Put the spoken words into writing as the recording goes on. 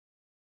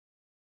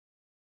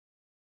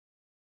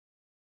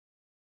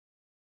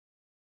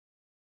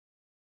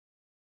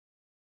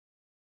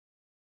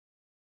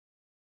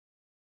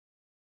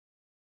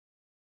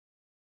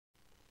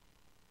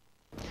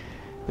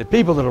The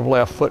people that have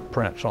left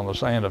footprints on the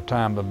sand of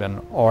time have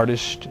been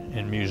artists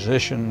and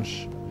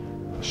musicians,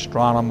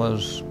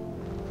 astronomers,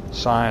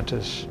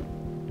 scientists,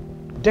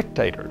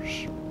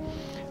 dictators,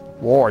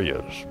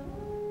 warriors,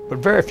 but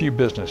very few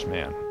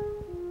businessmen.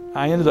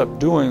 I ended up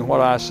doing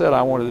what I said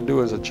I wanted to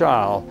do as a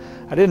child.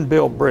 I didn't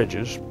build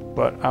bridges,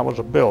 but I was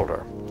a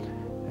builder.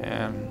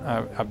 And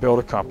I built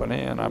a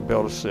company and I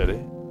built a city.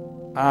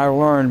 I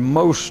learned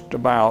most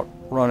about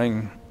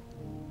running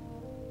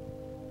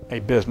a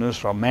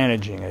business or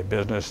managing a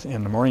business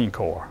in the Marine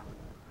Corps.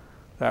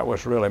 That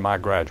was really my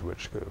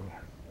graduate school.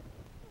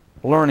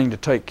 Learning to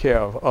take care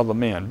of other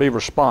men, be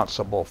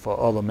responsible for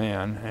other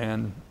men,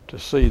 and to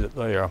see that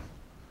they are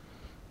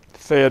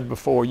fed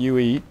before you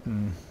eat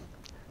and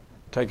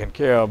taken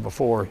care of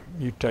before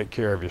you take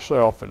care of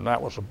yourself. And that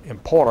was an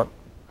important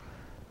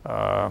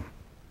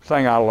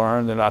thing I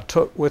learned that I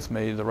took with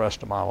me the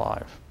rest of my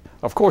life.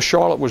 Of course,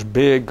 Charlotte was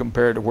big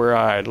compared to where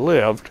I had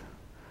lived,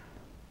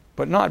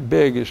 but not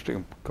big as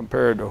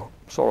compared to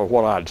sort of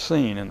what I'd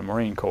seen in the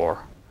Marine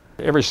Corps.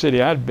 Every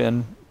city I'd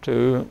been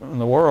to in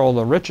the world,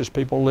 the richest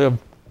people lived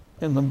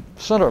in the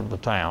center of the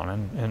town,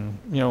 and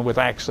you know, with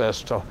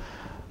access to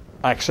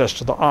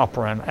the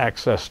opera and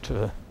access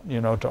to,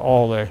 you know, to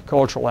all the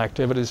cultural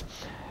activities.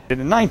 In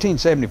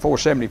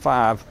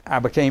 1974-75, I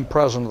became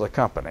president of the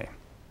company.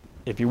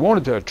 If you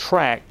wanted to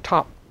attract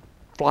top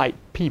flight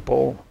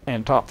people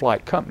and top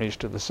flight companies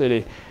to the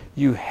city,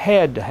 you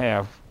had to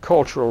have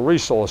cultural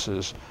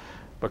resources,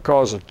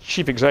 because the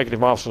chief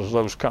executive officers of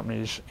those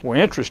companies were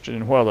interested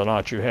in whether or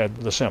not you had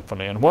the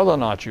symphony and whether or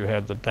not you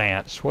had the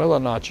dance, whether or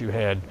not you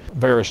had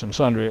various and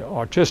sundry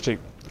artistic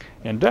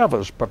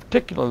endeavors,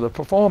 particularly the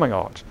performing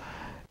arts.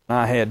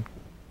 I had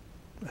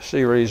a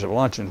series of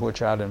luncheons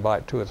which I'd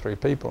invite 2 or 3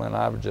 people, and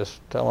I would just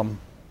tell them,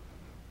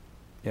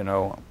 you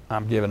know,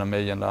 I'm giving $1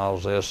 million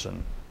this,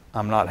 and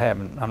I'm not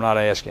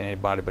asking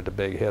anybody but the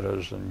big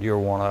hitters, and you're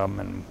one of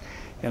them.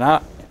 And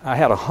I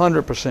had a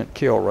 100%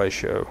 kill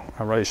ratio.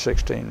 I raised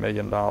 $16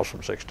 million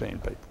from 16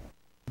 people.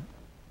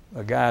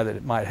 A guy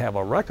that might have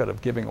a record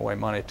of giving away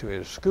money to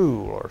his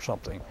school or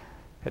something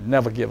had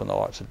never given the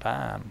arts a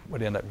dime,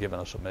 would end up giving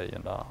us $1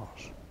 million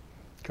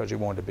because he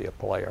wanted to be a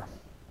player.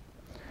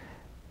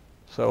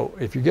 So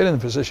if you get in a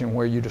position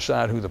where you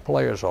decide who the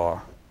players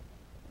are,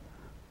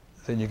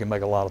 then you can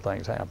make a lot of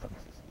things happen.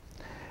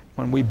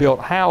 When we built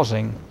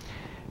housing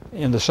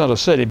in the center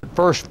city,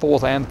 1st,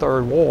 4th, and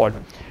 3rd Ward,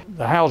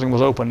 the housing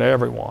was open to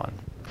everyone,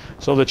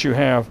 so that you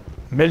have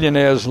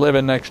millionaires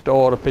living next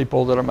door to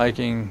people that are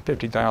making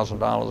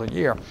 $50,000 a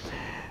year.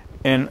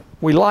 And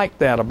we like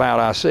that about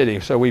our city,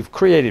 so we've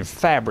created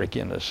fabric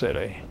in the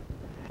city.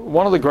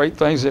 One of the great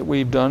things that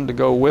we've done to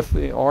go with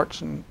the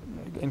arts and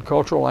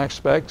cultural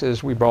aspects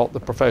is we brought the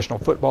professional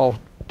football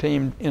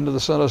team into the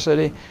center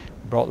city,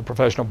 brought the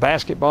professional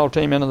basketball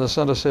team into the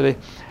center city.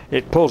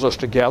 It pulls us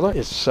together.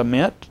 It's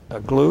cement, a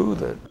glue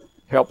that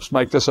helps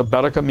make this a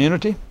better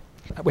community.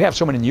 We have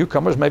so many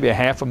newcomers, maybe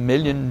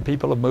 500,000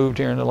 people have moved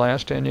here in the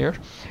last 10 years.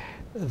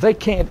 They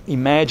can't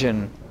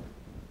imagine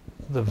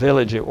the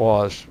village it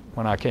was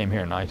when I came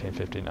here in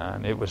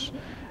 1959.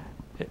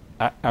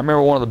 I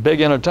remember one of the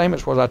big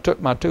entertainments was I took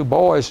my 2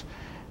 boys,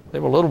 they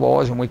were little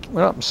boys, and we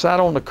went up and sat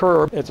on the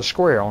curb at the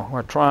square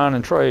where Tryon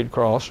and Trade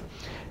cross,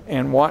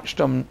 and watched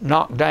them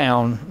knock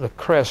down the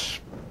Crest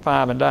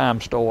 5 and dime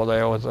store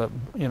there with a,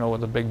 you know,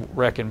 with a big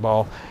wrecking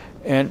ball.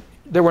 And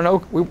there were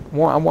no,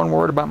 I wasn't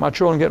worried about my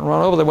children getting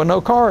run over. There were no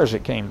cars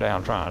that came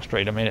down Tryon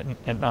Street. I mean,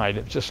 at night,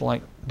 it's just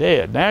like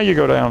dead. Now you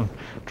go down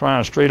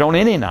Tryon Street on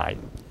any night,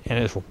 and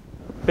it's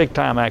big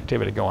time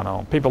activity going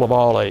on, people of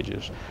all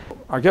ages.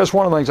 I guess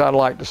one of the things I'd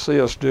like to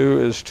see us do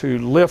is to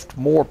lift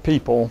more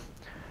people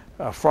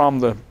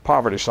from the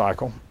poverty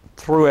cycle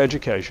through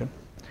education,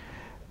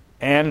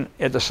 and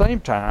at the same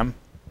time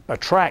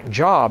attract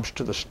jobs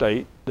to the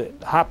state,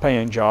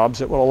 high-paying jobs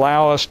that will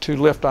allow us to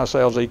lift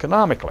ourselves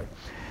economically.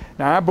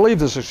 Now, I believe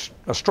there's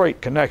a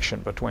straight connection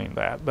between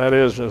that. That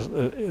is,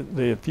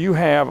 if you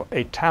have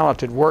a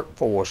talented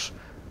workforce,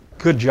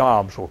 good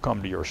jobs will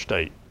come to your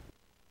state.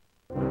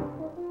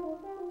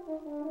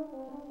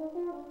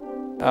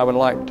 I would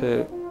like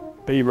to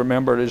be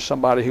remembered as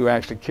somebody who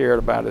actually cared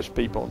about his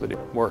people that he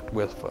worked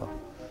with for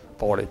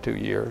 42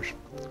 years.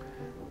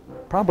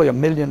 Probably 1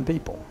 million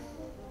people.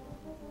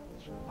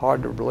 It's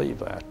hard to believe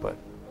that, but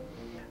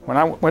when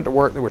I went to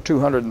work, there were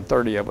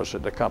 230 of us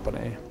at the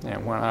company,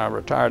 and when I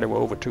retired, there were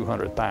over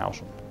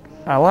 200,000.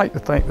 I like to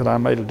think that I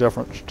made a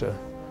difference to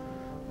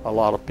a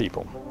lot of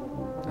people,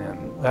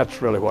 and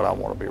that's really what I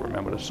want to be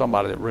remembered as,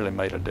 somebody that really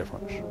made a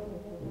difference.